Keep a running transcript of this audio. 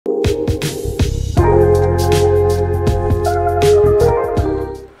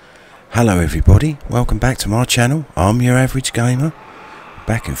Hello everybody, welcome back to my channel. I'm your average gamer,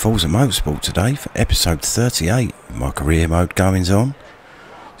 back in Forza Motorsport today for episode 38 of my career mode goings on.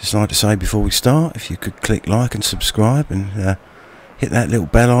 Just like to say before we start, if you could click like and subscribe and hit that little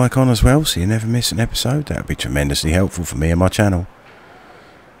bell icon as well so you never miss an episode, that would be tremendously helpful for me and my channel.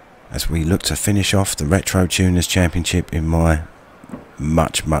 As we look to finish off the Retro Tuners Championship in my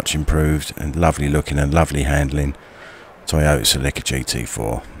much improved and lovely looking and lovely handling Toyota Celica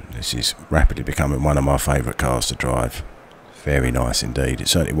GT4. This is rapidly becoming one of my favourite cars to drive. Very nice indeed. It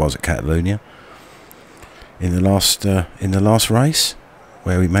certainly was at Catalunya. In the last race,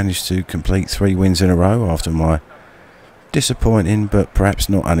 where we managed to complete 3 wins in a row after my disappointing but perhaps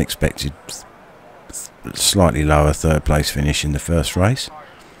not unexpected slightly lower 3rd place finish in the first race.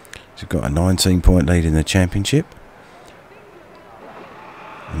 So we've got a 19-point lead in the championship.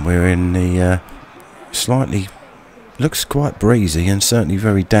 And we're in the slightly... looks quite breezy and certainly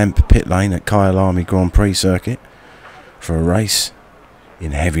very damp pit lane at Kyalami Grand Prix circuit for a race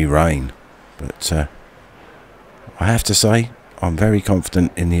in heavy rain. But I have to say, I'm very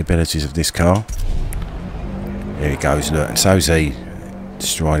confident in the abilities of this car. There he goes, look, and so's he,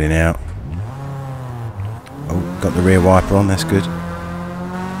 striding out. Oh, got the rear wiper on, that's good.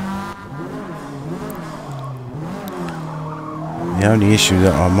 The only issue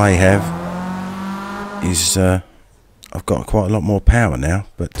that I may have is I've got quite a lot more power now,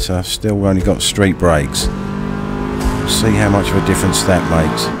 but I've still only got street brakes. We'll see how much of a difference that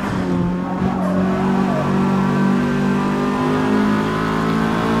makes.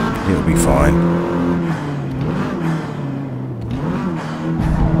 It'll be fine.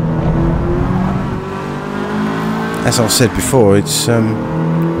 As I've said before, it's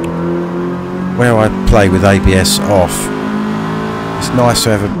where I play with ABS off. It's nice to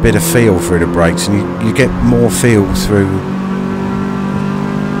have a bit of feel through the brakes, and you get more feel through.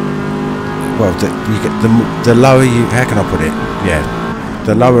 Well, you get the lower you. How can I put it? Yeah,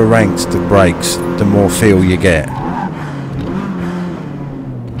 the lower ranked the brakes, the more feel you get.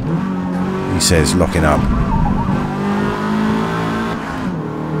 He says, locking up.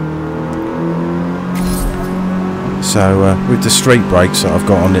 So with the street brakes that I've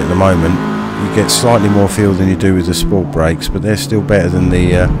got on it at the moment, you get slightly more feel than you do with the sport brakes, but they're still better than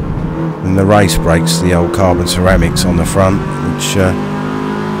the race brakes, the old carbon ceramics on the front, which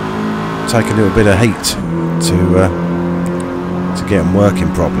take a little bit of heat to get them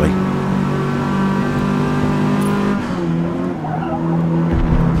working properly.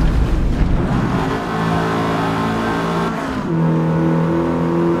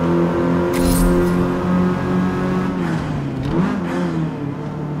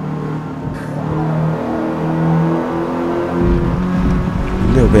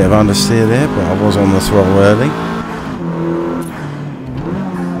 Bit of understeer there, but I was on the throttle early.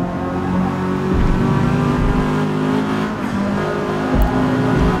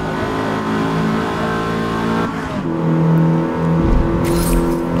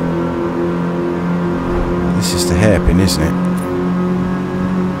 This is the hairpin, isn't it?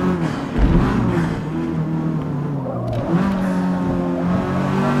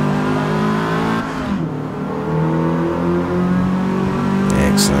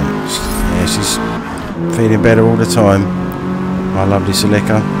 Yeah, she's feeling better all the time, my lovely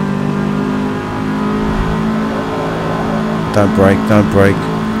Celica. Don't brake, don't brake.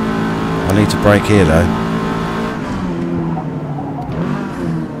 I need to brake here though.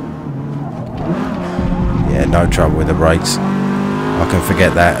 Yeah, no trouble with the brakes. I can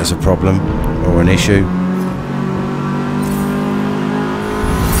forget that as a problem or an issue.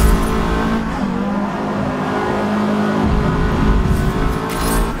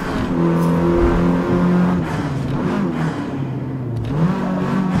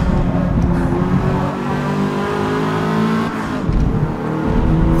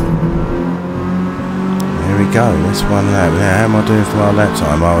 Go, that's one lap. Now, how am I doing for my lap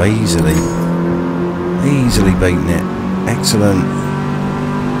time? Oh, easily beating it. Excellent.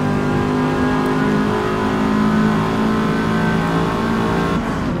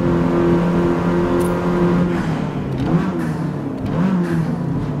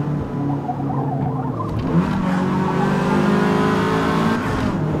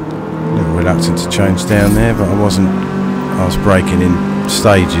 A little reluctant to change down there, but I wasn't. I was braking in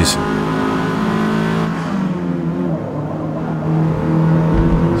stages.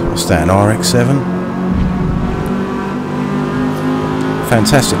 That an RX-7,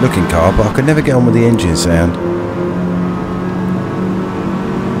 fantastic looking car, but I could never get on with the engine sound.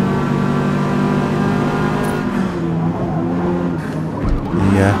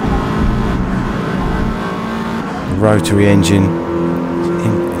 The rotary engine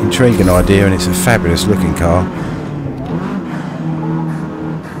intriguing idea, and it's a fabulous looking car.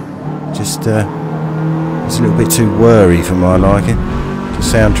 Just it's a little bit too whirry for my liking. The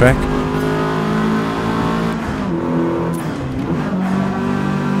soundtrack.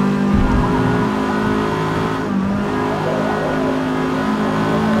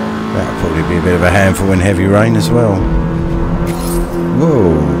 That'll probably be a bit of a handful in heavy rain as well.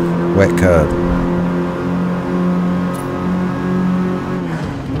 Whoa, wet curb.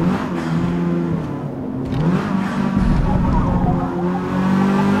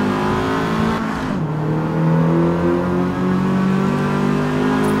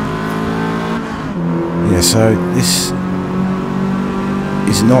 Yeah, so this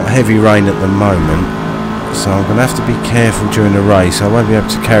is not heavy rain at the moment, so I'm going to have to be careful during the race. I won't be able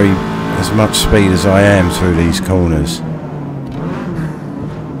to carry as much speed as I am through these corners.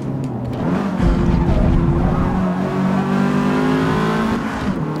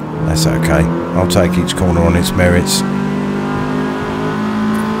 That's okay. I'll take each corner on its merits.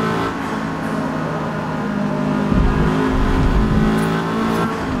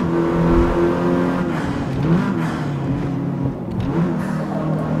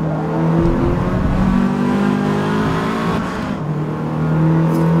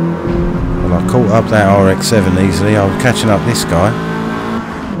 Well, I caught up that RX-7 easily. I was catching up this guy.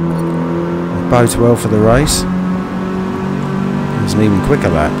 It bodes well for the race. It's an even quicker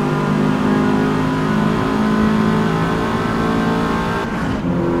lap.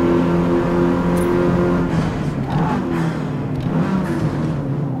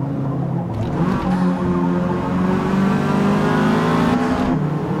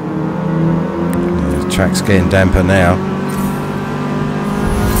 Track's getting damper now.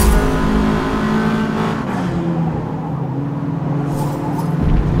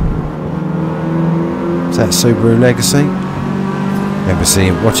 Is that Subaru Legacy?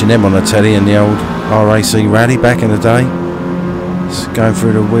 Remember watching them on the telly in the old RAC rally back in the day. It's going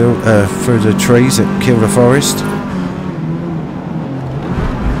through the through the trees that kill the forest.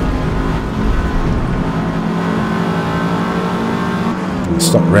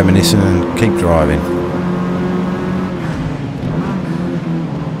 Stop reminiscing and keep driving.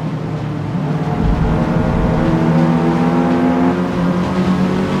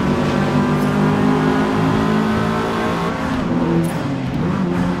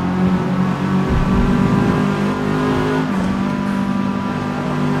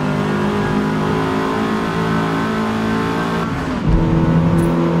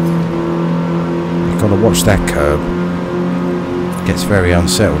 You've got to watch that curb. Gets very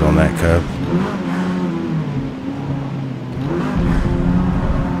unsettled on that curb.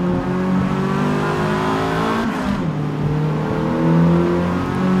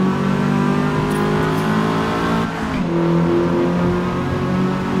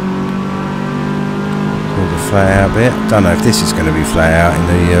 The flat out bit. Don't know if this is going to be flat out in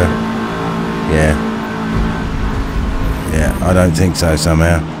the yeah, I don't think so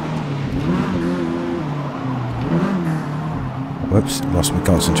somehow. Whoops, lost my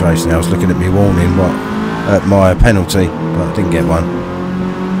concentration. I was looking at my warning, at my penalty, but I didn't get one.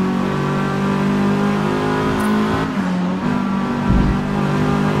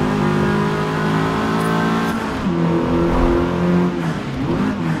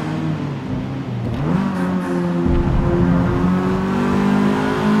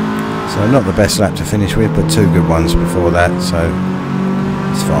 So not the best lap to finish with, but two good ones before that, so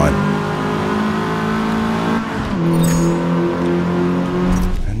it's fine.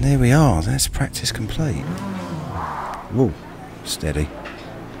 There we are, that's practice complete. Whoa, steady.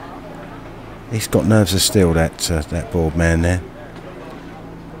 He's got nerves of steel, that board man there.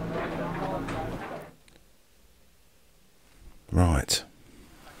 Right.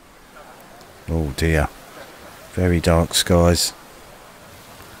 Oh dear. Very dark skies.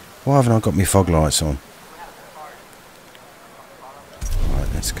 Why haven't I got my fog lights on? Right,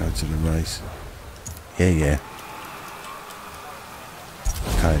 let's go to the race. Yeah.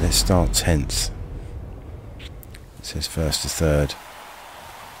 Okay, let's start 10th. It says 1st to 3rd.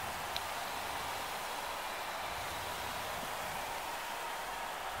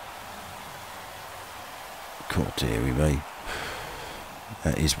 God dearie me.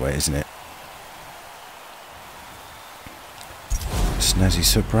 That is wet, isn't it? Snazzy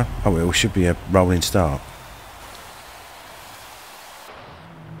Supra. Oh, it should be a rolling start.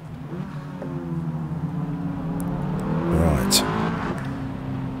 Right.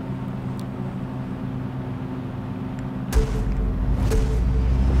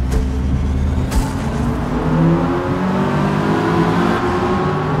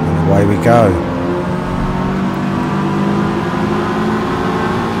 And away we go.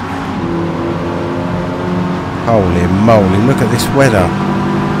 Holy moly, look at this weather.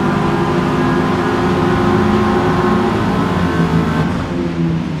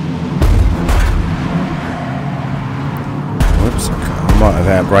 Whoops, I might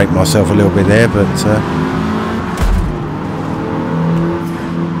have outbraked myself a little bit there, but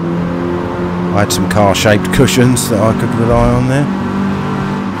I had some car-shaped cushions that I could rely on there.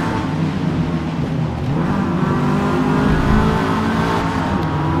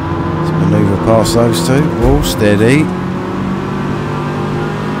 Let's manoeuvre past those two. All steady.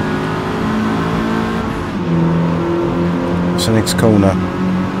 What's the next corner?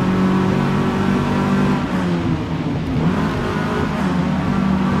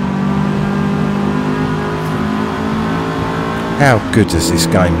 How good does this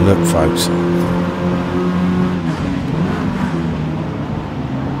game look, folks?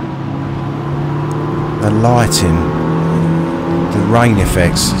 The lighting, the rain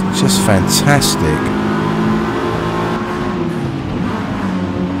effects, just fantastic.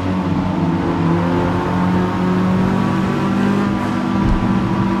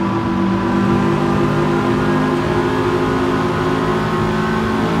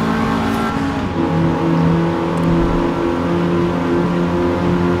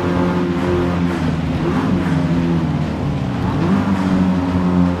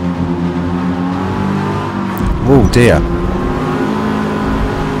 Oh dear.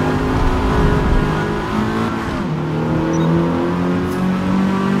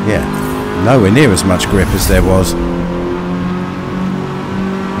 Yeah, nowhere near as much grip as there was.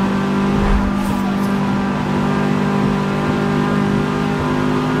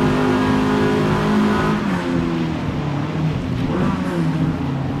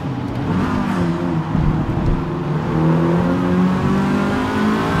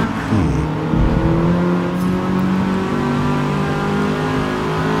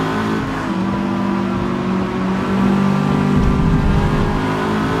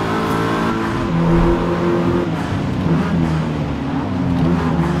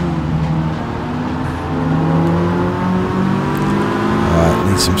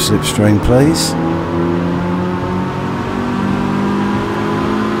 Some slipstream, please.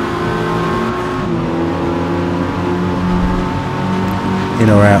 In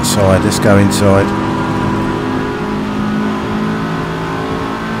or outside? Let's go inside.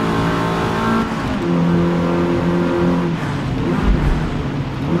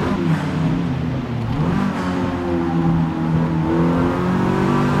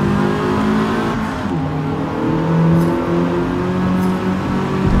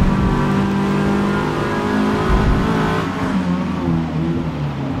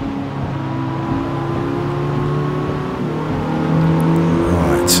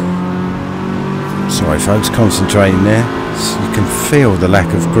 Sorry folks, concentrating there. So you can feel the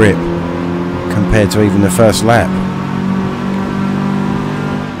lack of grip compared to even the first lap.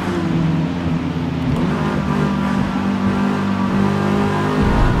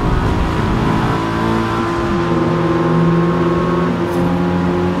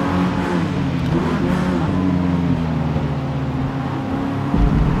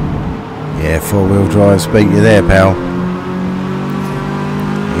 Yeah, four-wheel drives beat you there, pal.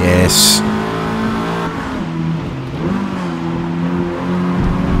 Yes.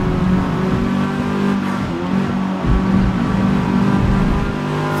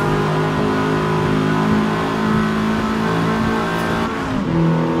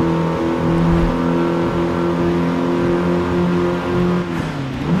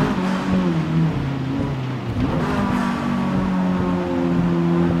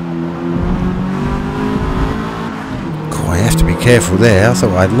 Careful there, I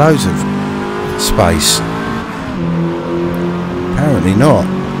thought I had loads of space. Apparently not.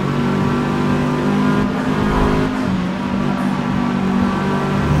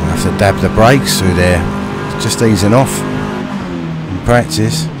 I have to dab the brakes through there, just easing off in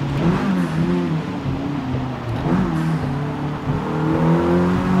practice.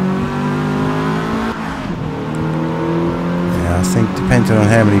 Yeah, I think depending on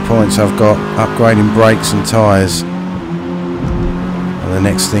how many points I've got, upgrading brakes and tyres the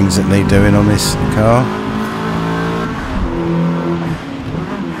next things that need doing on this car.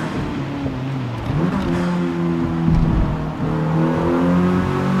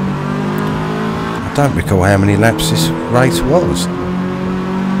 I don't recall how many laps this race was.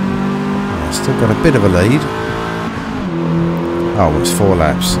 I've still got a bit of a lead. Oh, it's 4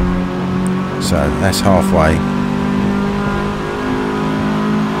 laps. So that's halfway.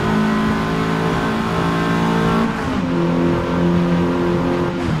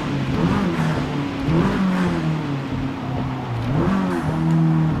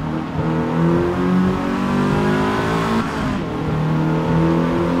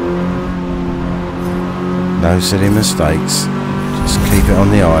 silly mistakes. Just keep it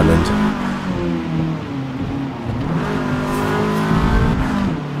on the island.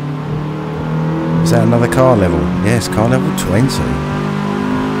 Is that another car level? Yes, car level 20.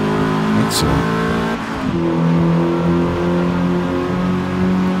 Excellent.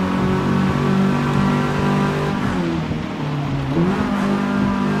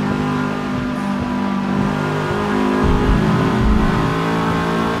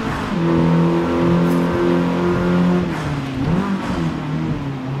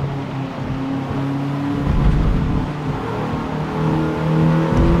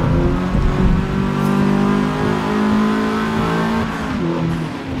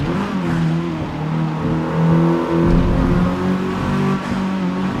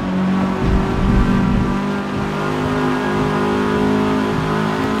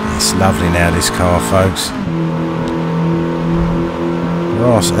 Lovely now, this car, folks. There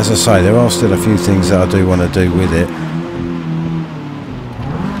are, as I say, there are still a few things that I do want to do with it,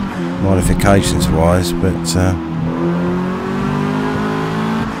 modifications wise, but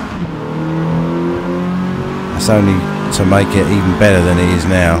that's only to make it even better than it is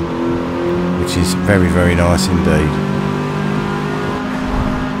now, which is very, very nice indeed.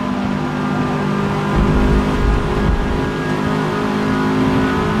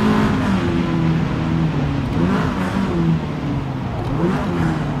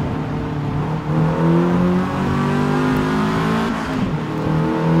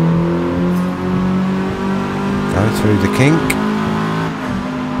 Through the kink.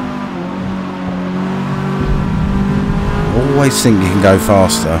 Always think you can go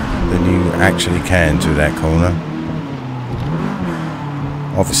faster than you actually can through that corner.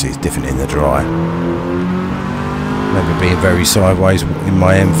 Obviously it's different in the dry. Remember being very sideways in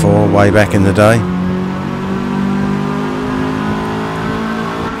my M4 way back in the day.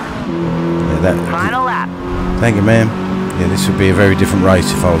 Yeah, final lap. Thank you, ma'am. Yeah, this would be a very different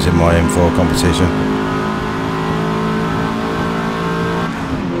race if I was in my M4 competition.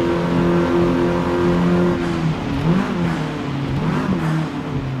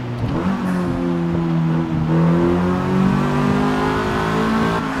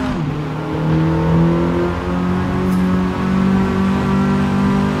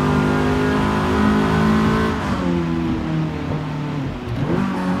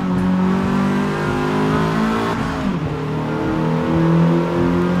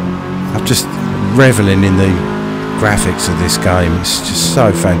 Just reveling in the graphics of this game. It's just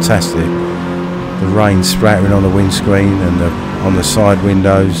so fantastic. The rain splattering on the windscreen and on the side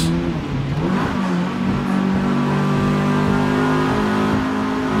windows.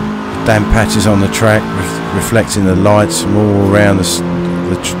 Damp patches on the track reflecting the lights from all around the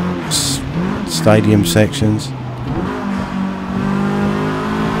stadium sections.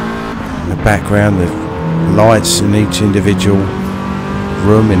 In the background, the lights in each individual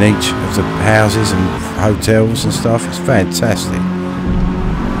room in each of the houses and hotels and stuff. It's fantastic.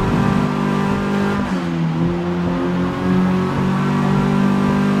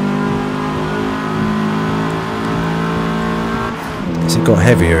 Has it got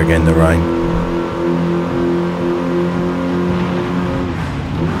heavier again, the rain?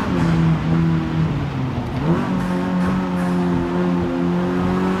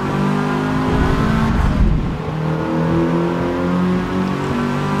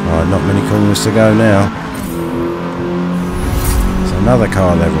 Not many corners to go now. It's another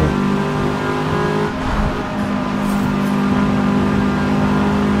car level.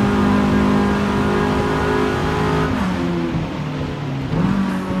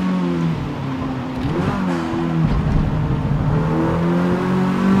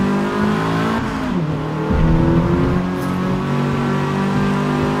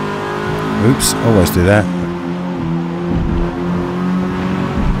 Oops, always do that.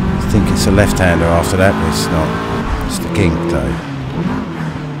 I think it's a left-hander after that, but it's not. It's the kink though.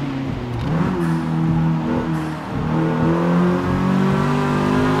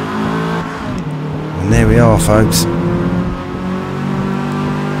 And there we are, folks.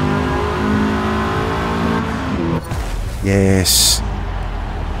 Yes.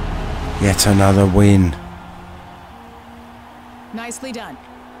 Yet another win. Nicely done.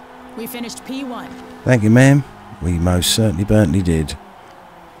 We finished P1. Thank you, ma'am. We most certainly did.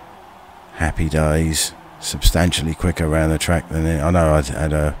 Happy days. Substantially quicker around the track than it. I know I'd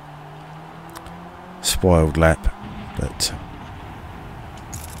had a spoiled lap, but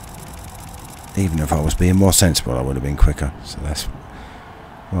even if I was being more sensible, I would have been quicker. So that's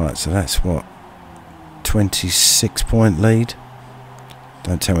right. So that's what, 26-point lead.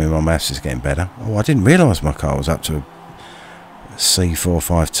 Don't tell me my maths is getting better. Oh, I didn't realise my car was up to a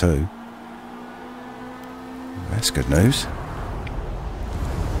C452. That's good news.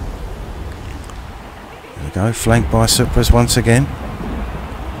 There we go, flanked by Supras once again.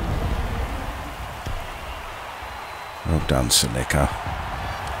 Well done, Celica.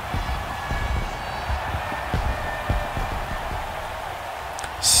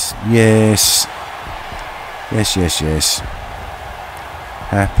 Yes. Yes, yes, yes.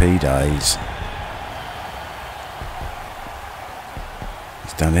 Happy days.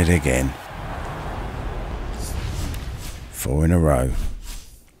 He's done it again. 4 in a row.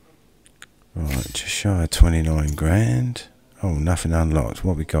 Right, just shy of 29 grand. Oh, nothing unlocked.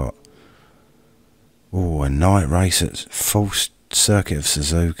 What we got? Oh, a night race at full circuit of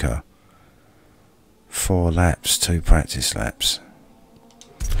Suzuka. 4 laps, 2 practice laps.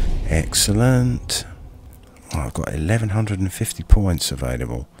 Excellent. Oh, I've got 1150 points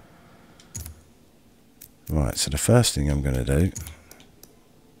available. Right, so the first thing I'm going to do...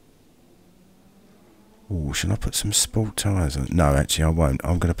 Oh, should I put some sport tyres on it? No, actually I won't.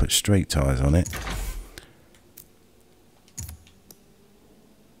 I'm going to put street tyres on it.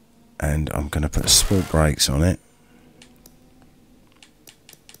 And I'm going to put sport brakes on it.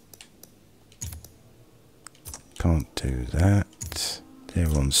 Can't do that. They're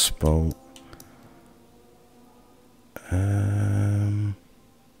on sport.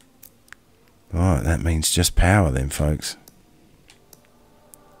 Right, that means just power then, folks.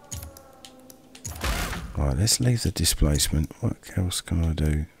 Right, let's leave the displacement. What else can I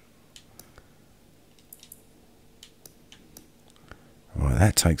do? Right,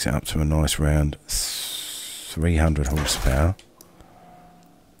 that takes it up to a nice round 300 horsepower.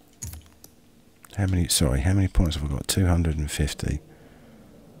 How many points have I got? 250.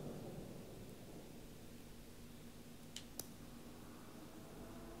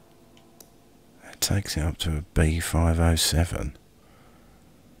 That takes it up to a B507.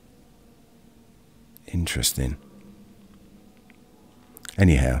 Interesting.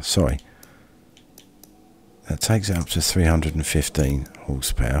 Anyhow, sorry. That takes it up to 315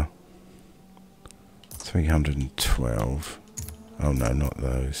 horsepower. 312. Oh no, not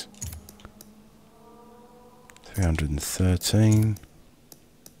those. 313.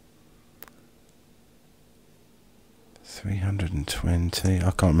 320. I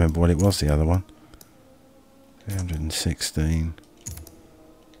can't remember what it was, the other one. 316.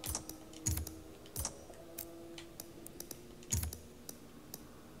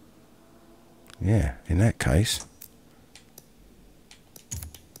 Yeah, in that case,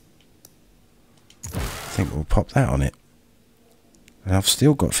 I think we'll pop that on it. And I've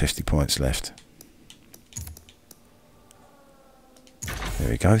still got 50 points left.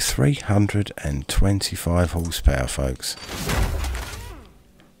 There we go, 325 horsepower, folks.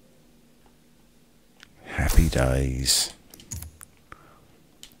 Happy days.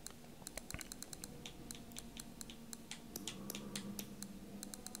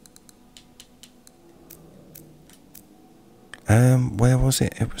 Where was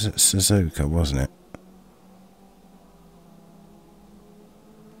it? It was at Suzuka, wasn't it?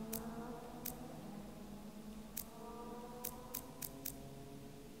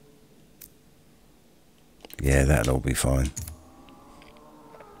 Yeah, that'll all be fine.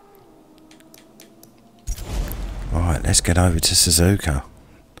 Right, let's get over to Suzuka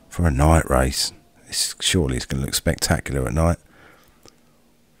for a night race. Surely it's going to look spectacular at night.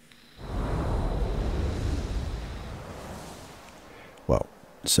 Well,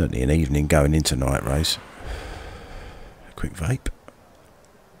 certainly an evening going into night race. A quick vape.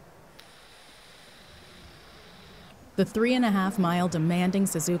 The 3.5-mile demanding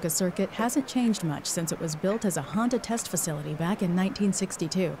Suzuka circuit hasn't changed much since it was built as a Honda test facility back in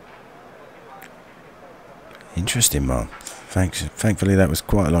 1962. Interesting, Mum. Thankfully that was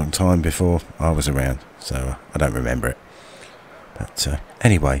quite a long time before I was around, so I don't remember it. But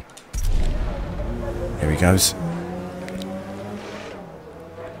anyway, here he goes.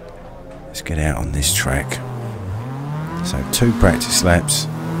 Let's get out on this track. So 2 practice laps.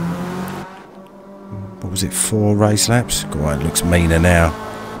 What was it, 4 race laps? God, it looks meaner now.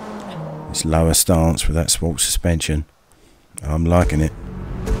 This lower stance with that sport suspension. I'm liking it.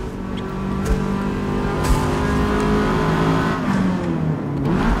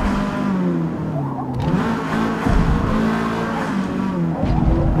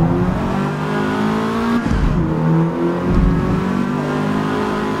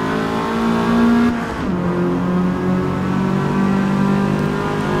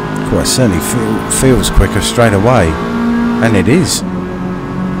 It certainly feels quicker straight away, and it is.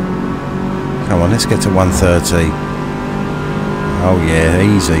 Come on, let's get to 130. Oh yeah,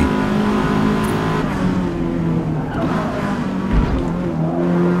 easy.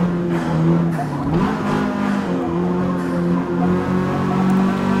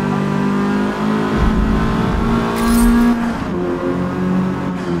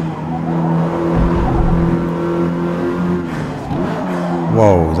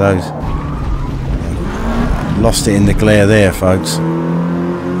 those. Lost it in the glare there, folks.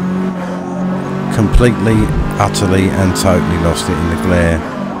 Completely, utterly and totally lost it in the glare.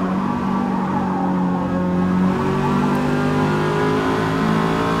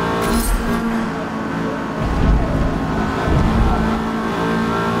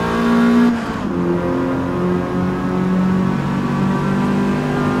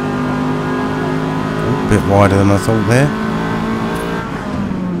 A bit wider than I thought there.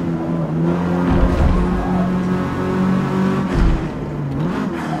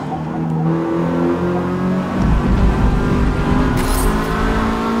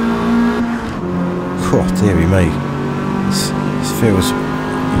 Deary me, this feels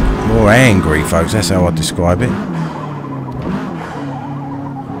more angry, folks, that's how I'd describe it.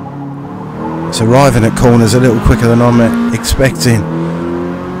 It's arriving at corners a little quicker than I'm expecting.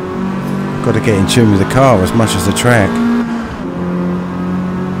 Got to get in tune with the car as much as the track.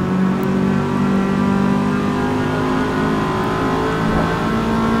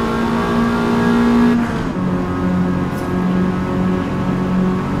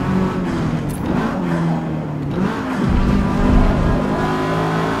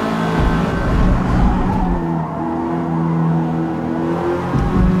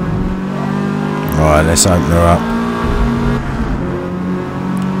 Right, let's open her up.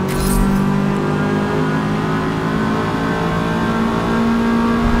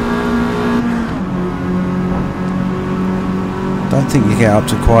 Don't think you get up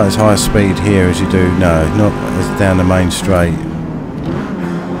to quite as high a speed here as you do, no, not as down the main straight.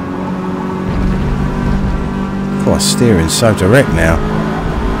 God, steering's so direct now.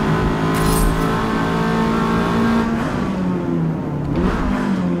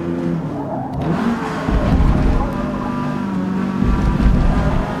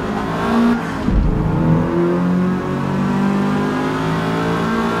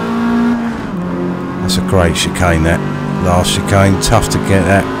 That's a great chicane, that last chicane. Tough to get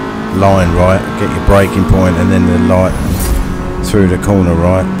that line right, get your braking point and then the light through the corner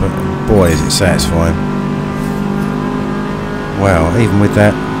right, but boy is it satisfying. Wow, even with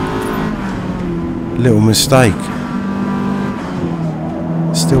that little mistake,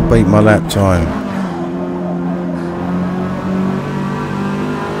 still beat my lap time.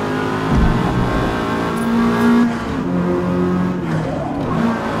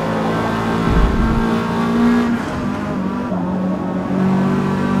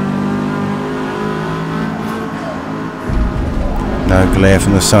 No glare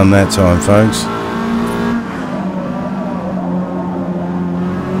from the sun that time, folks.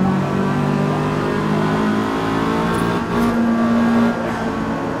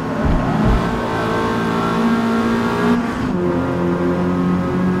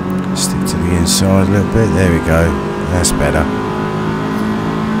 Stick to the inside a little bit. There we go. That's better.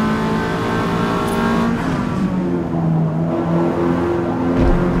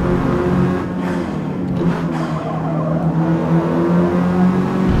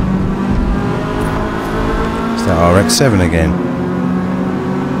 RX-7 again.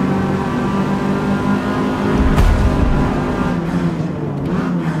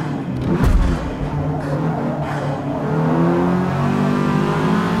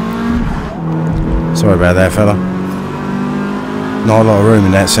 Sorry about that, fella. Not a lot of room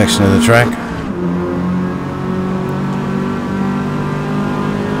in that section of the track.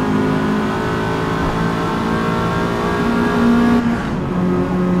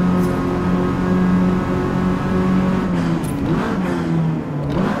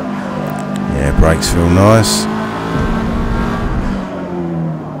 Brakes feel nice.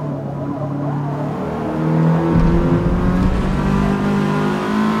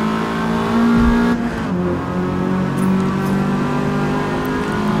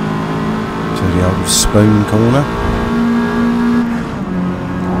 To the old spoon corner.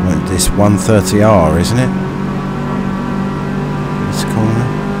 This 130R, isn't it? This corner.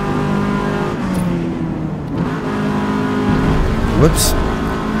 Whoops.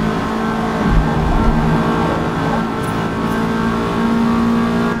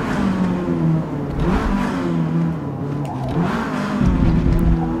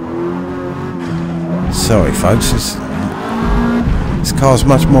 Sorry folks, this car's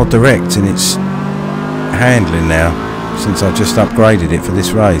much more direct in its handling now since I've just upgraded it for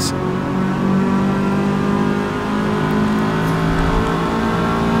this race.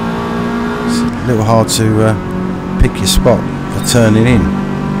 It's a little hard to pick your spot for turning in.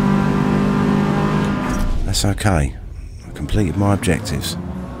 That's okay, I completed my objectives.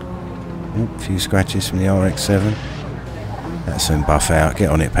 A few scratches from the RX-7. That'll soon buff out, get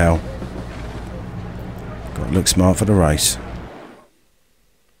on it pal. Got to look smart for the race.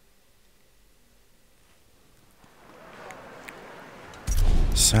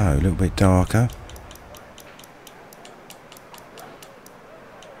 So, a little bit darker.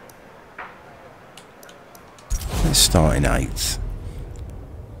 Let's start in 8th.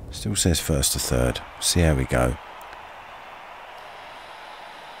 Still says 1st to 3rd. See how we go.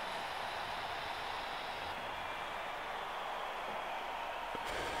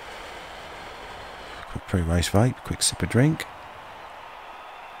 Quick pre-race vape, quick sip of drink.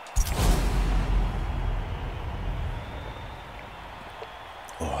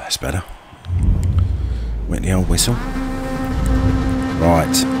 Oh, that's better. Went the old whistle.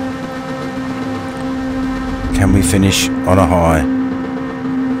 Right. Can we finish on a high?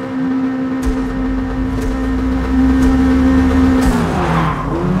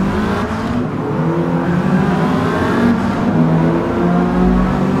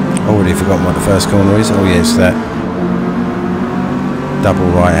 Already forgotten what the first corner is. Oh yes, that double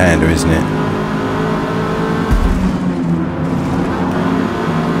right-hander, isn't it?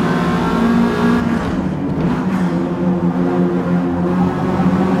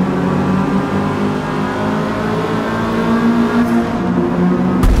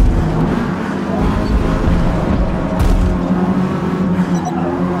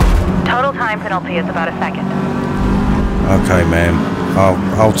 Penalty is about a second. Okay, ma'am.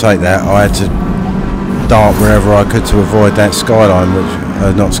 I'll take that. I had to dart wherever I could to avoid that skyline,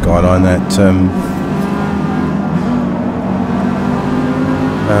 which not skyline, that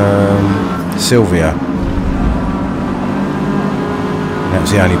Sylvia. That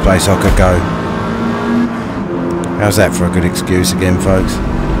was the only place I could go. How's that for a good excuse again, folks?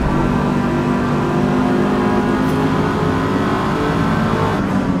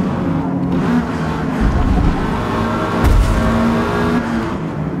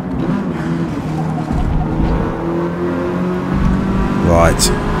 Right,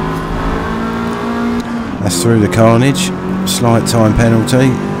 that's through the carnage. Slight time penalty,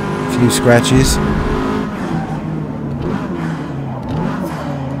 a few scratches.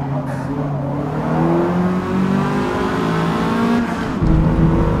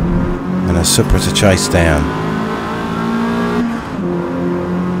 And a Supra to chase down.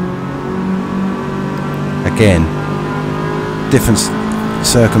 Again, different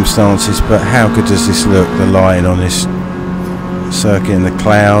circumstances, but how good does this look, the lighting on this circuit in the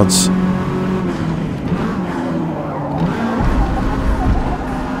clouds.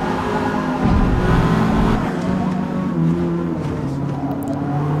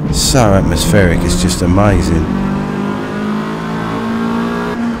 So atmospheric, it's just amazing.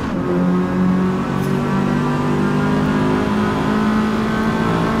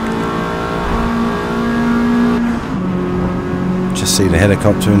 Just see the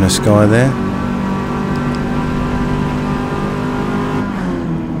helicopter in the sky there.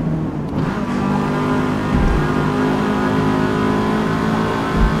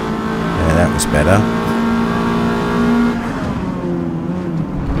 Better.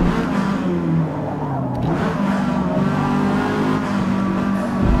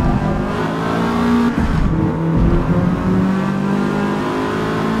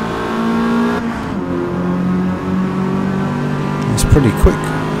 It's pretty quick.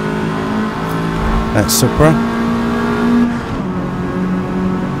 That's Supra.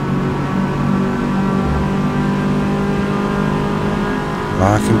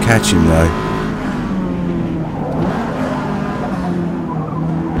 I can catch him though.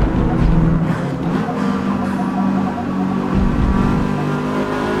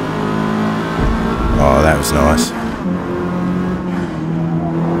 Oh, that was nice.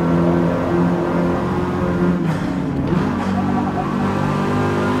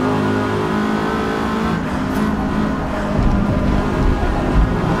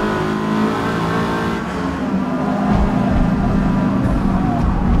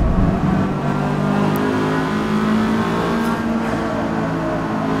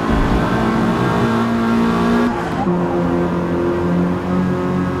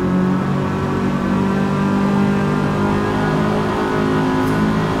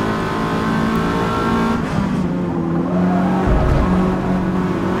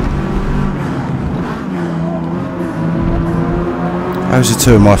 Those are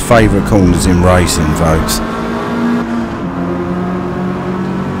two of my favourite corners in racing, folks.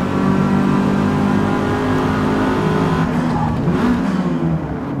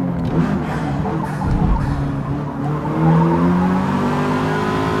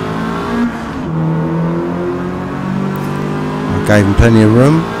 I gave him plenty of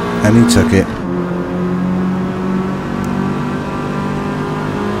room and he took it.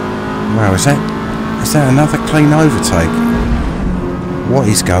 Wow, is that another clean overtake? What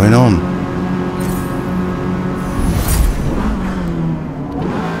is going on?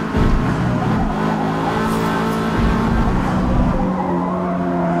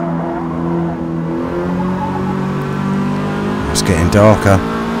 darker,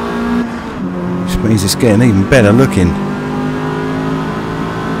 which means it's getting even better looking.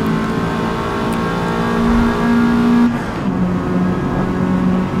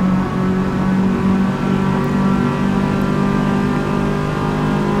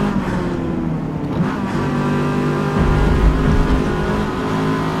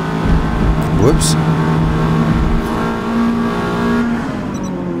 Whoops.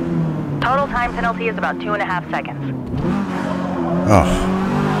 Total time penalty is about 2.5 seconds. Oh.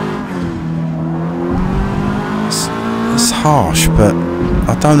 It's harsh, but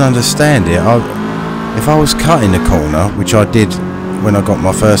I don't understand it. If I was cutting the corner, which I did when I got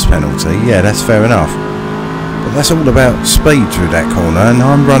my first penalty, yeah, that's fair enough. But that's all about speed through that corner, and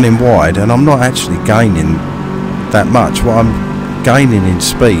I'm running wide, and I'm not actually gaining that much. What I'm gaining in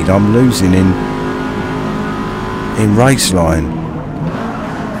speed, I'm losing in race line.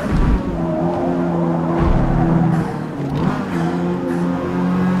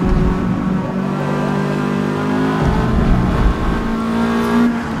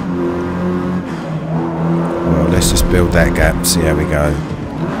 Well, let's just build that gap, see how we go.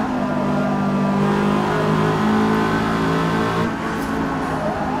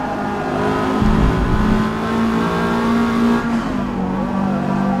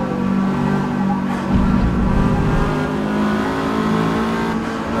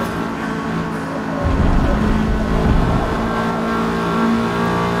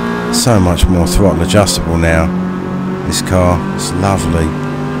 So much more throttle adjustable now, this car. It's lovely.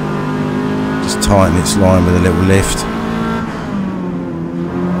 Just tighten its line with a little lift.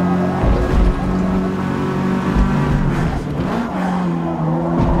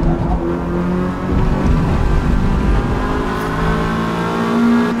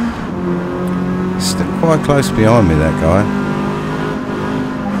 Still quite close behind me, that guy.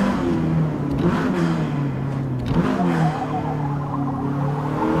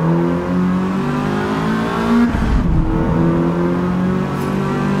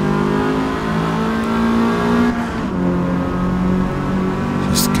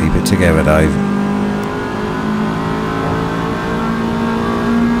 Together, Dave.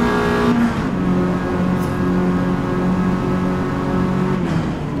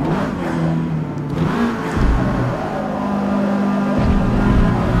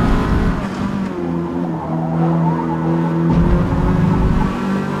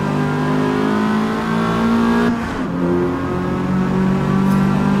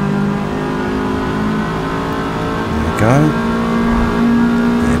 There we go.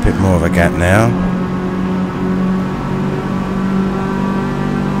 Bit more of a gap now.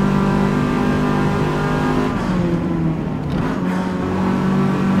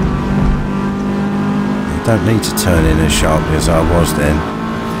 You don't need to turn in as sharply as I was then.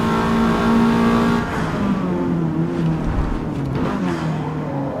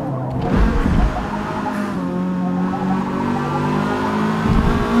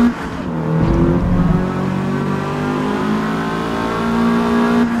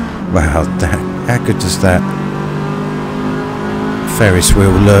 Wow, how good does that Ferris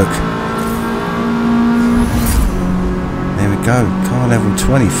wheel look? There we go, car level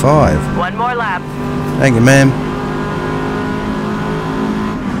 25. One more lap. Thank you, ma'am.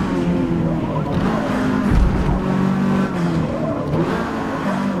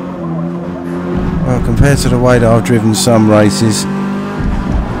 Well, compared to the way that I've driven some races,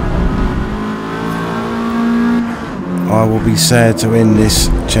 I will be sad to end this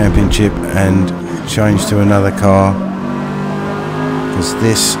championship and change to another car, because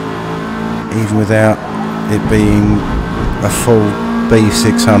this, even without it being a full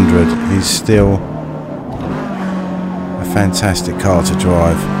B600, is still a fantastic car to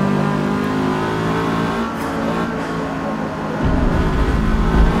drive.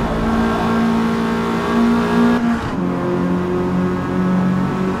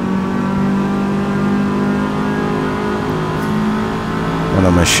 What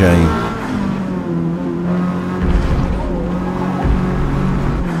a machine.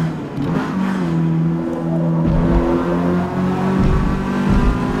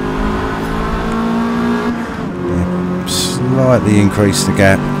 Slightly increase the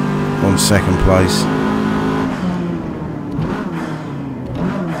gap on second place.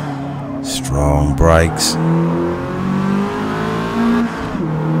 Strong brakes.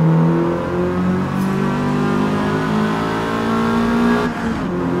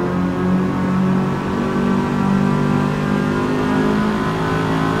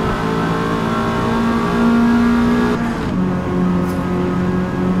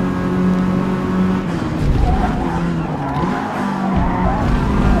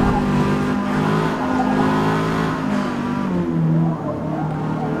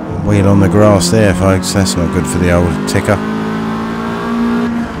 wheel on the grass there, folks. That's not good for the old ticker.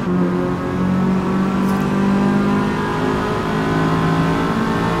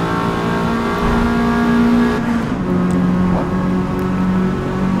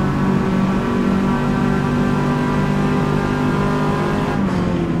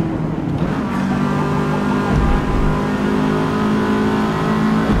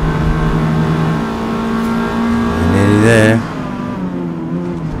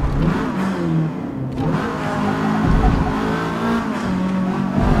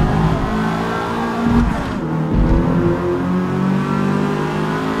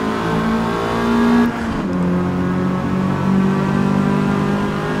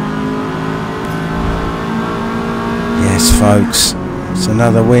 Folks, it's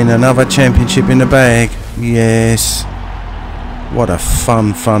another win, another championship in the bag. Yes, what a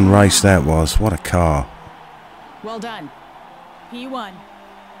fun race that was. What a car. Well done. He won.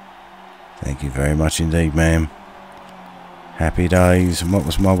 Thank you very much indeed, ma'am. Happy days. And what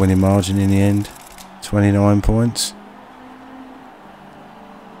was my winning margin in the end? 29 points.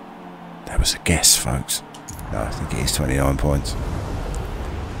 That was a guess, folks. No, I think it is 29 points.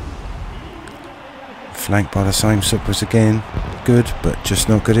 Flanked by the same Supras again. Good, but just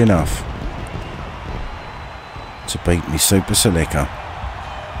not good enough to beat me Super Celica.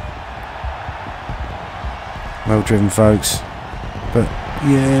 Well driven, folks. But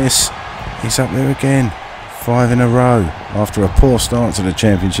yes, he's up there again. 5 in a row. After a poor start to the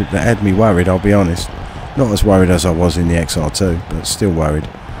championship that had me worried, I'll be honest. Not as worried as I was in the XR2, but still worried.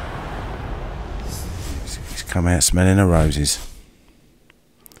 He's come out smelling the roses.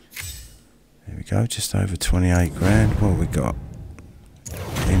 There we go, just over 28 grand. What have we got?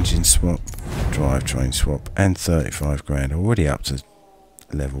 Engine swap, drivetrain swap, and 35 grand. Already up to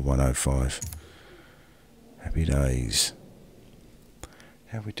level 105. Happy days.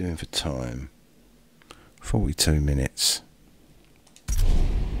 How are we doing for time? 42 minutes.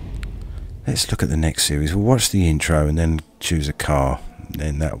 Let's look at the next series. We'll watch the intro and then choose a car.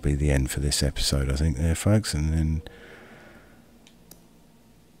 Then that'll be the end for this episode, I think, there, folks. And then...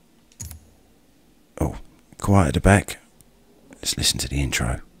 oh, quiet at the back. Let's listen to the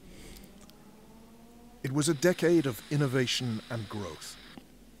intro. It was a decade of innovation and growth,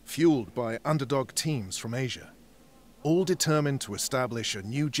 fueled by underdog teams from Asia, all determined to establish a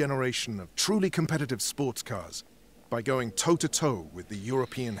new generation of truly competitive sports cars by going toe-to-toe with the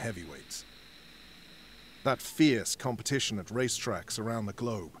European heavyweights. That fierce competition at racetracks around the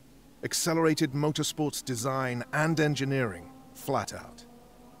globe accelerated motorsport's design and engineering flat out,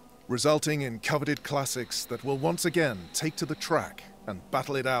 resulting in coveted classics that will once again take to the track and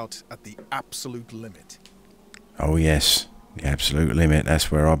battle it out at the absolute limit. Oh yes, the absolute limit,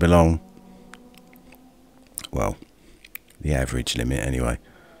 that's where I belong. Well, the average limit anyway.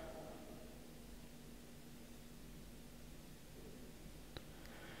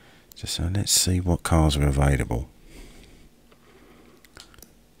 So let's see what cars are available.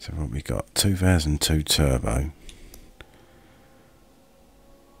 So what we got, 2002 Turbo.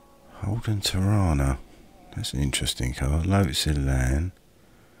 Holden Tirana, that's an interesting car. Lotus Elan,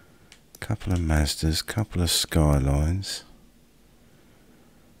 couple of Mazdas, couple of Skylines,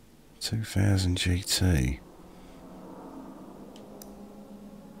 2000 GT.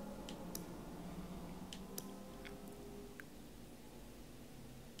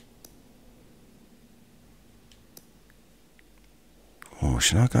 Or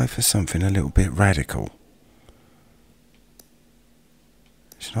should I go for something a little bit radical?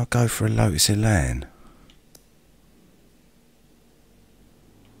 Should I go for a Lotus Elan?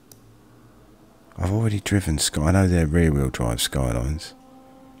 I've already driven I know they're rear wheel drive Skylines.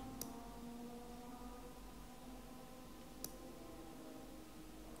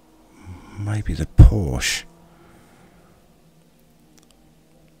 Maybe the Porsche.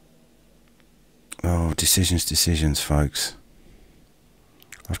 Oh, decisions, folks.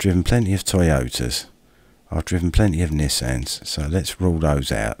 I've driven plenty of Toyotas. I've driven plenty of Nissans, so let's rule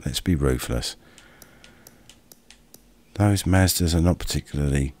those out. Let's be ruthless. Those Mazdas are not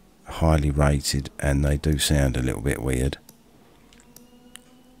particularly highly rated and they do sound a little bit weird.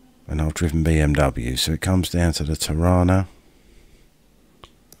 And I've driven BMW, so it comes down to the Tirana,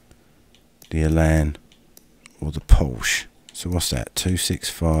 the Elan, or the Porsche. So what's that?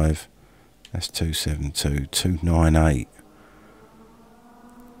 265, that's 272, 298.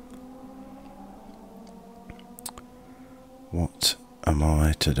 What am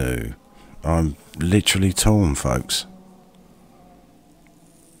I to do? I'm literally torn, folks.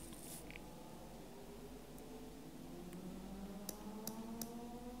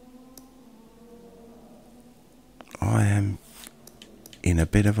 I am in a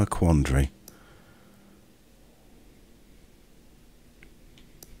bit of a quandary.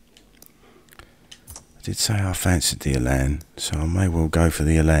 I did say I fancied the Elan, so I may well go for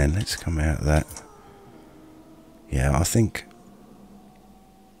the Elan. Let's come out of that. Yeah, I think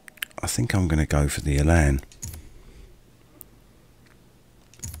I'm going to go for the Elan.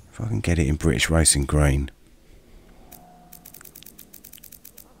 If I can get it in British Racing Green.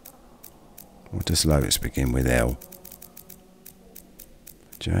 What does Lotus begin with? L.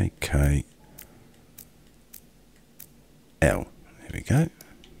 J, K, L. There we go.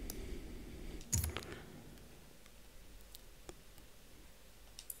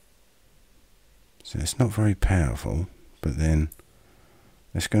 So it's not very powerful, but then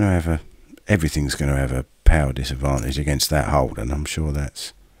it's going to have everything's going to have a power disadvantage against that hold, and I'm sure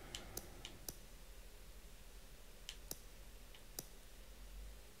that's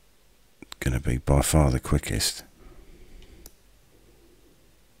going to be by far the quickest.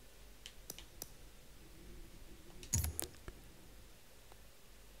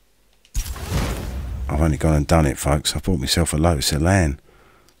 I've only gone and done it, folks. I bought myself a Lotus Elan.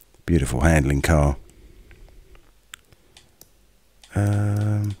 Beautiful handling car.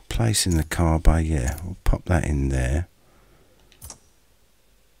 Place in the car bay, yeah, we'll pop that in there.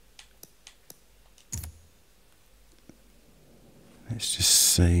 Let's just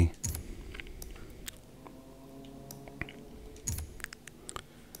see.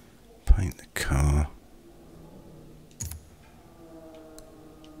 Paint the car.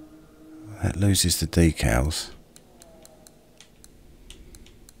 That loses the decals.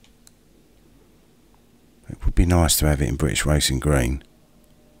 It would be nice to have it in British Racing Green,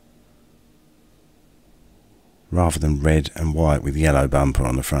 rather than red and white with yellow bumper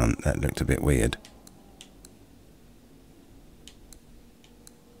on the front. That looked a bit weird.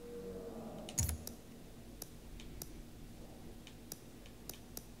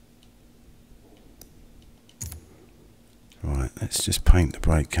 Right, let's just paint the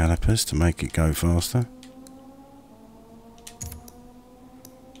brake calipers to make it go faster.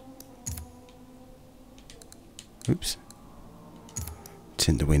 Oops.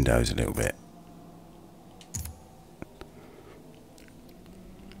 Tint the windows a little bit.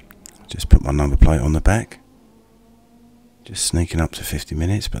 Just put my number plate on the back. Just sneaking up to 50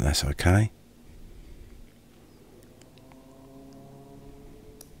 minutes, but that's okay.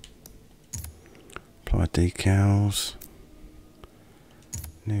 Apply decals.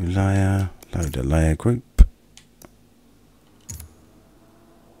 New layer. Load a layer group.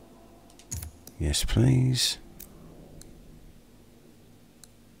 Yes, please.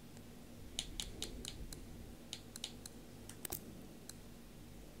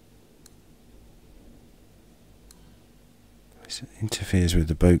 It interferes with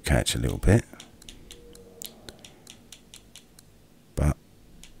the boot catch a little bit, but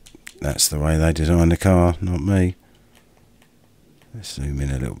that's the way they designed the car, not me. Let's zoom in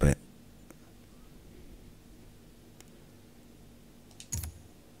a little bit.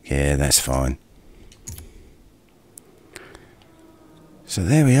 Yeah, that's fine. So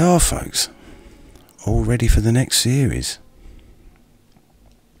there we are, folks, all ready for the next series.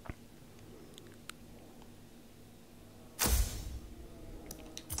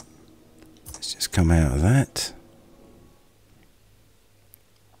 Come out of that.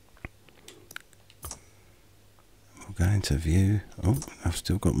 We'll go into view. Oh, I've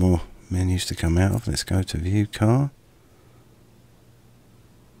still got more menus to come out of. Let's go to view car.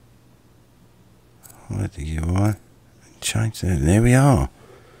 Hide the UI. Change that. And there we are.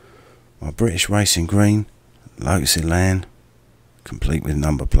 My British Racing Green Lotus Elan, complete with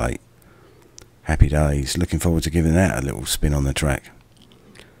number plate. Happy days. Looking forward to giving that a little spin on the track.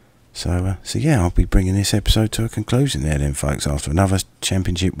 So yeah, I'll be bringing this episode to a conclusion there then, folks, after another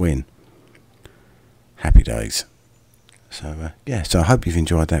championship win. Happy days. So yeah, so I hope you've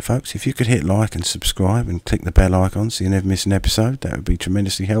enjoyed that, folks. If you could hit like and subscribe and click the bell icon so you never miss an episode, that would be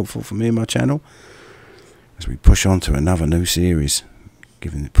tremendously helpful for me and my channel as we push on to another new series,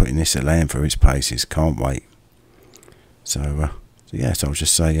 putting this Elan through its paces. Can't wait. So yeah, so I'll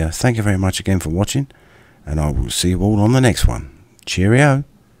just say thank you very much again for watching, and I will see you all on the next one. Cheerio.